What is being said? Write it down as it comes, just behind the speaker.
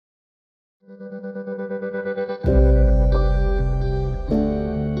Hello,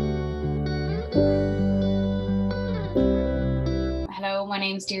 my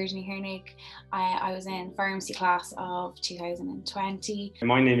name is Deirdre Hirnig. I was in pharmacy class of 2020.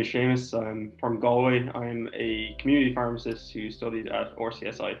 My name is Seamus. I'm from Galway. I'm a community pharmacist who studied at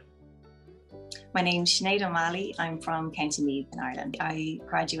RCSI. My name's Sinead O'Malley. I'm from County Meath in Ireland. I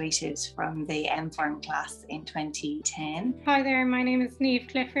graduated from the M-Pharm class in 2010. Hi there, my name is Niamh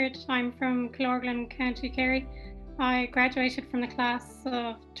Clifford. I'm from Clorglan, County Kerry. I graduated from the class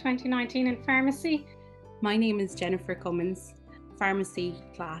of 2019 in pharmacy. My name is Jennifer Cummins, pharmacy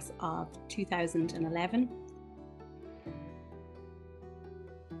class of 2011.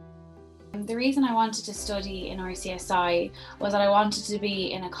 The reason I wanted to study in RCSI was that I wanted to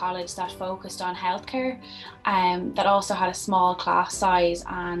be in a college that focused on healthcare, that also had a small class size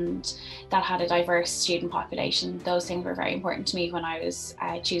and that had a diverse student population. Those things were very important to me when I was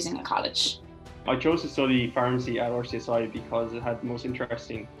choosing a college. I chose to study pharmacy at RCSI because it had the most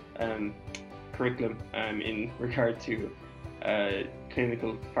interesting curriculum in regard to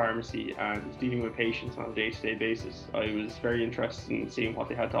clinical pharmacy and dealing with patients on a day-to-day basis. I was very interested in seeing what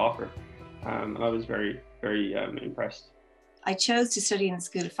they had to offer, and I was very impressed. I chose to study in the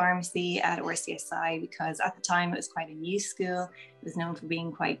School of Pharmacy at RCSI because at the time it was quite a new school. It was known for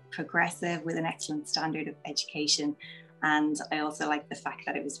being quite progressive with an excellent standard of education, and I also liked the fact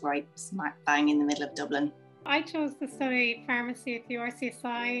that it was right smack bang in the middle of Dublin. I chose to study pharmacy at the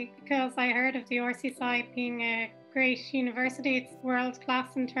RCSI because I heard of the RCSI being a great university. It's world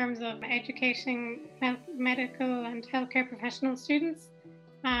class in terms of educating medical and healthcare professional students.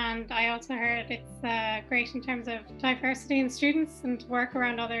 And I also heard it's great in terms of diversity in students and to work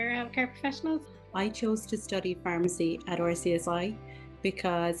around other healthcare professionals. I chose to study pharmacy at RCSI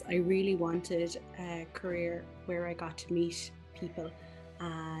because I really wanted a career where I got to meet people,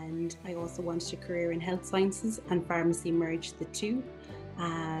 and I also wanted a career in health sciences, and pharmacy merged the two.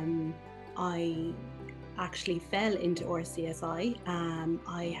 I actually fell into RCSI.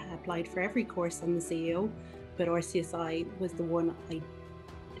 I applied for every course on the CEO, but RCSI was the one I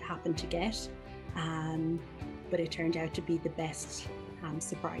happened to get, but it turned out to be the best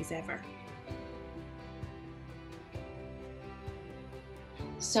surprise ever.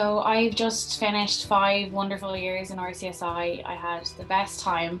 So I've just finished 5 wonderful years in RCSI. I had the best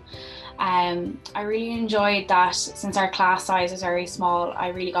time. I really enjoyed that since our class size is very small. I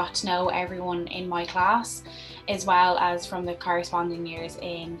really got to know everyone in my class, as well as from the corresponding years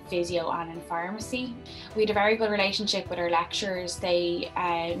in physio and in pharmacy. We had a very good relationship with our lecturers. They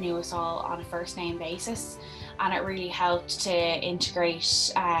knew us all on a first name basis, and it really helped to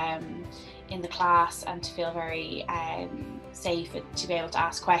integrate in the class and to feel very safe to be able to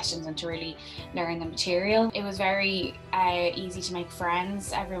ask questions and to really learn the material. It was very easy to make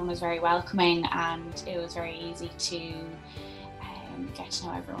friends. Everyone was very welcoming, and it was very easy to get to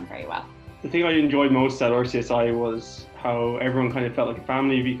know everyone very well. The thing I enjoyed most at RCSI was how everyone kind of felt like a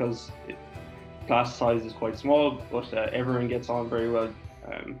family, because class size is quite small, but everyone gets on very well.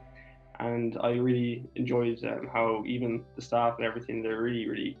 And I really enjoyed how even the staff and everything, they're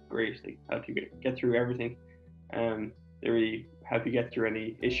really great. They help you get through everything. They really help you get through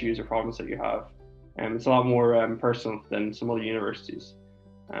any issues or problems that you have. It's a lot more personal than some other universities.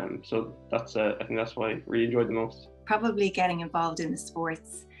 So that's I think that's what I really enjoyed the most. Probably getting involved in the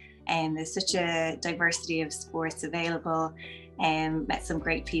sports. There's such a diversity of sports available. Met some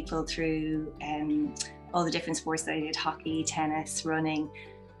great people through all the different sports that I did: hockey, tennis, running.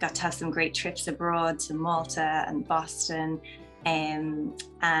 Got to have some great trips abroad to Malta and Boston, and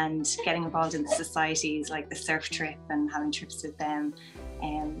getting involved in the societies like the surf trip and having trips with them.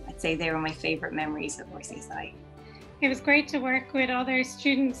 I'd say they were my favourite memories of RCSI. It was great to work with other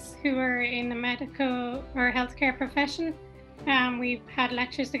students who were in the medical or healthcare profession. We've had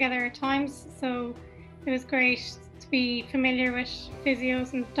lectures together at times, so it was great to be familiar with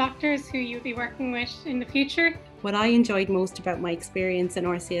physios and doctors who you'll be working with in the future. What I enjoyed most about my experience in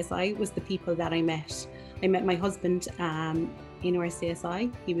RCSI was the people that I met. I met my husband in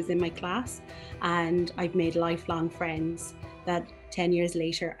RCSI. He was in my class, and I've made lifelong friends that 10 years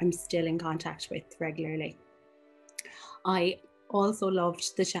later I'm still in contact with regularly. I also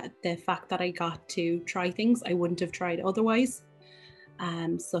loved the fact that I got to try things I wouldn't have tried otherwise,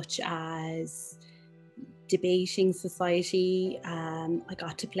 such as debating society. I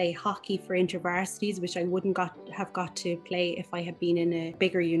got to play hockey for intervarsities, which I wouldn't have got to play if I had been in a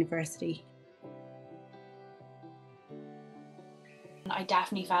bigger university. I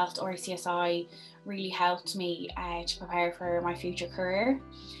definitely felt RCSI really helped me to prepare for my future career.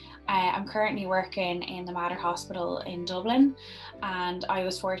 I'm currently working in the Mater Hospital in Dublin, and I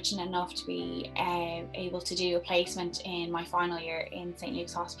was fortunate enough to be able to do a placement in my final year in St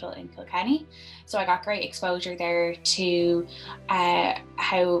Luke's Hospital in Kilkenny. So I got great exposure there to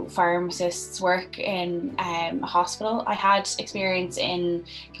how pharmacists work in a hospital. I had experience in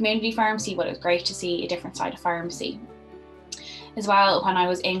community pharmacy, but it was great to see a different side of pharmacy. As well, when I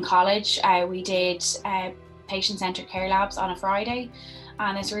was in college, we did patient-centred care labs on a Friday,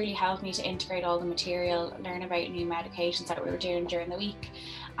 and this really helped me to integrate all the material, learn about new medications that we were doing during the week.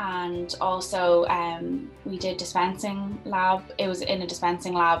 And also we did dispensing lab. It was in a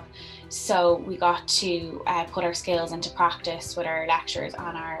dispensing lab, so we got to put our skills into practice with our lecturers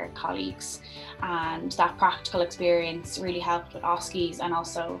and our colleagues, and that practical experience really helped with OSCEs and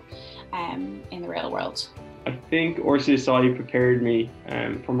also in the real world. I think RCSI prepared me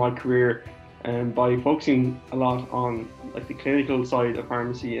for my career by focusing a lot on like the clinical side of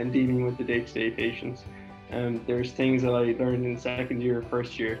pharmacy and dealing with the day-to-day patients. There's things that I learned in second year,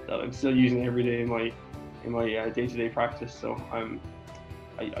 first year that I'm still using every day in my day-to-day practice. So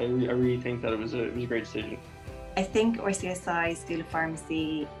I really think that it was a great decision. I think RCSI School of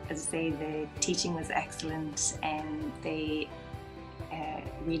Pharmacy, as I say, the teaching was excellent, and they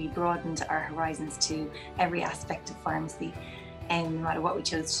really broadened our horizons to every aspect of pharmacy, and no matter what we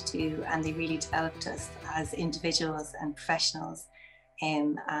chose to do, and they really developed us as individuals and professionals,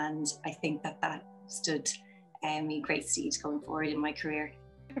 and I think that stood me great stead going forward in my career.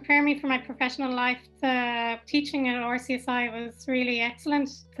 Prepare me for my professional life. The teaching at RCSI was really excellent.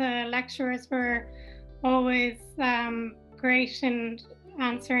 The lecturers were always great in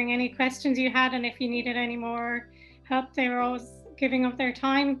answering any questions you had, and if you needed any more help, they were always giving up their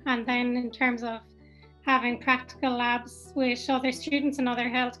time. And then in terms of having practical labs with other students and other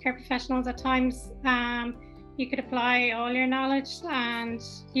healthcare professionals, at times you could apply all your knowledge, and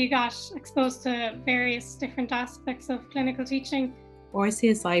you got exposed to various different aspects of clinical teaching.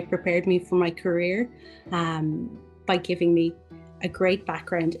 RCSI prepared me for my career by giving me a great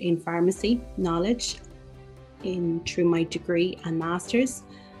background in pharmacy knowledge through my degree and master's.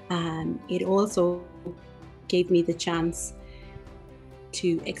 It also gave me the chance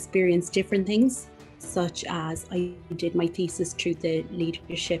to experience different things, such as I did my thesis through the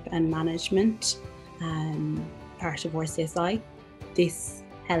leadership and management part of RCSI. This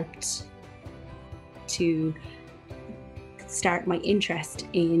helped to start my interest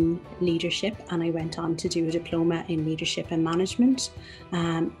in leadership, and I went on to do a diploma in leadership and management.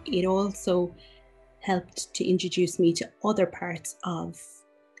 It also helped to introduce me to other parts of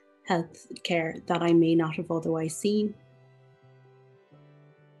healthcare that I may not have otherwise seen.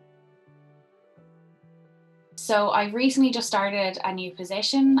 So I've recently just started a new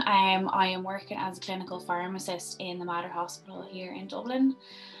position. I am working as a clinical pharmacist in the Mater Hospital here in Dublin.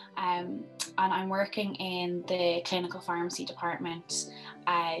 And I'm working in the clinical pharmacy department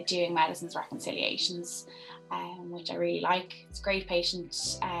doing medicines reconciliations, which I really like. It's great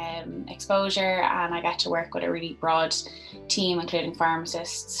patient exposure, and I get to work with a really broad team, including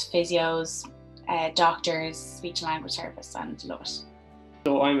pharmacists, physios, doctors, speech and language therapists, and love it.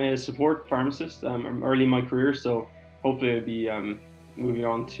 So I'm a support pharmacist. I'm early in my career, so hopefully I'll be moving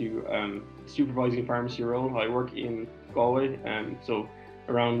on to supervising pharmacy role. I work in Galway, so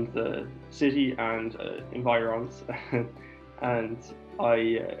around the city and environs, and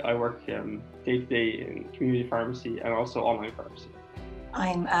I work day to day in community pharmacy and also online pharmacy.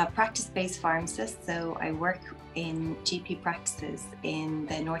 I'm a practice-based pharmacist, so I work in GP practices in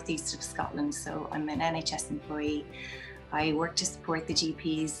the northeast of Scotland, so I'm an NHS employee. I work to support the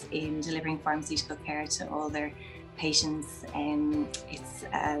GPs in delivering pharmaceutical care to all their patients, and it's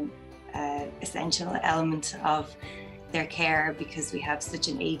an essential element of their care because we have such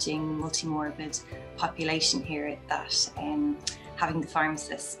an ageing, multi-morbid population here that having the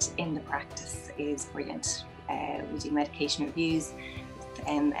pharmacist in the practice is brilliant. We do medication reviews with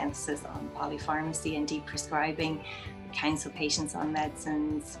emphasis on polypharmacy and deprescribing. We counsel patients on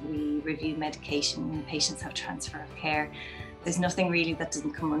medicines, we review medication when patients have transfer of care. There's nothing really that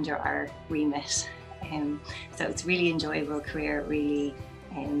doesn't come under our remit. So it's a really enjoyable career, really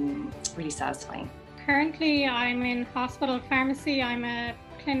satisfying. Currently, I'm in hospital pharmacy. I'm a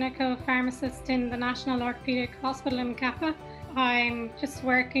clinical pharmacist in the National Orthopaedic Hospital in Kappa. I'm just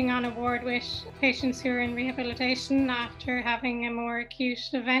working on a ward with patients who are in rehabilitation after having a more acute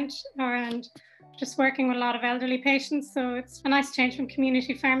event, and just working with a lot of elderly patients. So it's a nice change from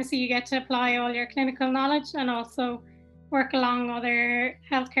community pharmacy. You get to apply all your clinical knowledge and also work along other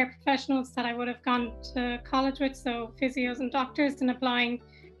healthcare professionals that I would have gone to college with, so physios and doctors, and applying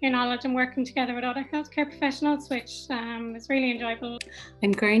your knowledge and working together with other healthcare professionals, which is really enjoyable.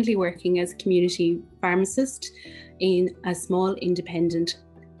 I'm currently working as a community pharmacist in a small independent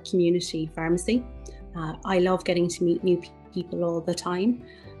community pharmacy. I love getting to meet new people all the time.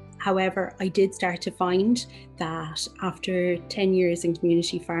 However, I did start to find that after 10 years in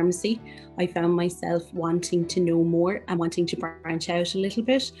community pharmacy, I found myself wanting to know more and wanting to branch out a little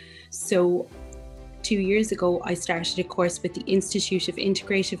bit. So 2 years ago, I started a course with the Institute of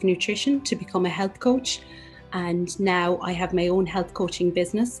Integrative Nutrition to become a health coach. And now I have my own health coaching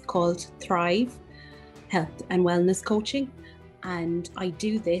business called Thrive Health and Wellness Coaching. And I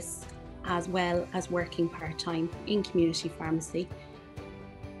do this as well as working part-time in community pharmacy.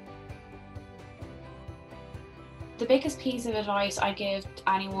 The biggest piece of advice I give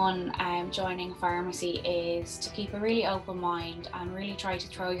anyone joining pharmacy is to keep a really open mind and really try to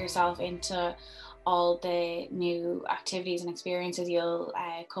throw yourself into all the new activities and experiences you'll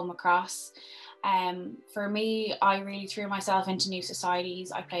come across. For me, I really threw myself into new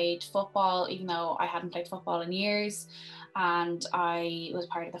societies. I played football, even though I hadn't played football in years, and I was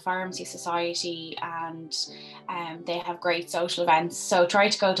part of the pharmacy society, and they have great social events. So try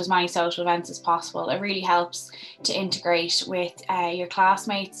to go to as many social events as possible. It really helps to integrate with your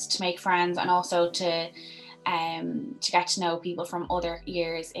classmates, to make friends, and also to get to know people from other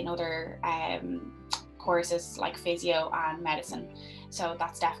years in other courses like physio and medicine. So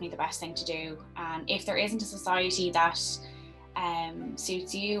that's definitely the best thing to do. And if there isn't a society that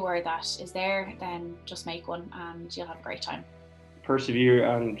suits you or that is there, then just make one and you'll have a great time. Persevere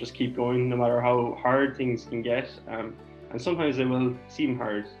and just keep going no matter how hard things can get, and sometimes they will seem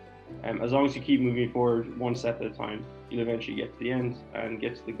hard. As long as you keep moving forward one step at a time, you'll eventually get to the end and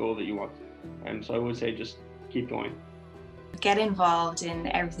get to the goal that you want. So I would say just keep going. Get involved in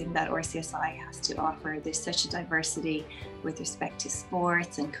everything that RCSI has to offer. There's such a diversity with respect to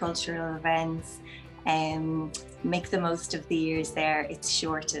sports and cultural events. Make the most of the years there. It's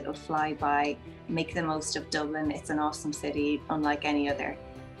short, it'll fly by. Make the most of Dublin. It's an awesome city, unlike any other,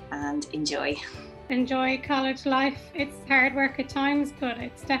 and enjoy. Enjoy college life. It's hard work at times, but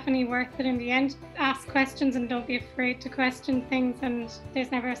it's definitely worth it in the end. Ask questions and don't be afraid to question things, and there's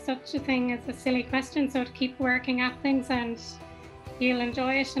never such a thing as a silly question, so to keep working at things and you'll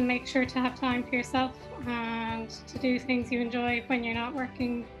enjoy it, and make sure to have time for yourself and to do things you enjoy when you're not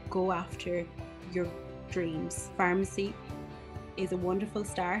working. Go after your dreams. Pharmacy is a wonderful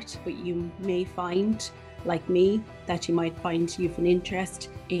start, but you may find, like me, that you might find you've an interest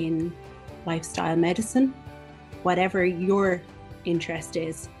in lifestyle medicine. Whatever your interest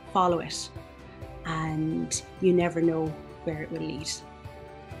is, follow it, and you never know where it will lead.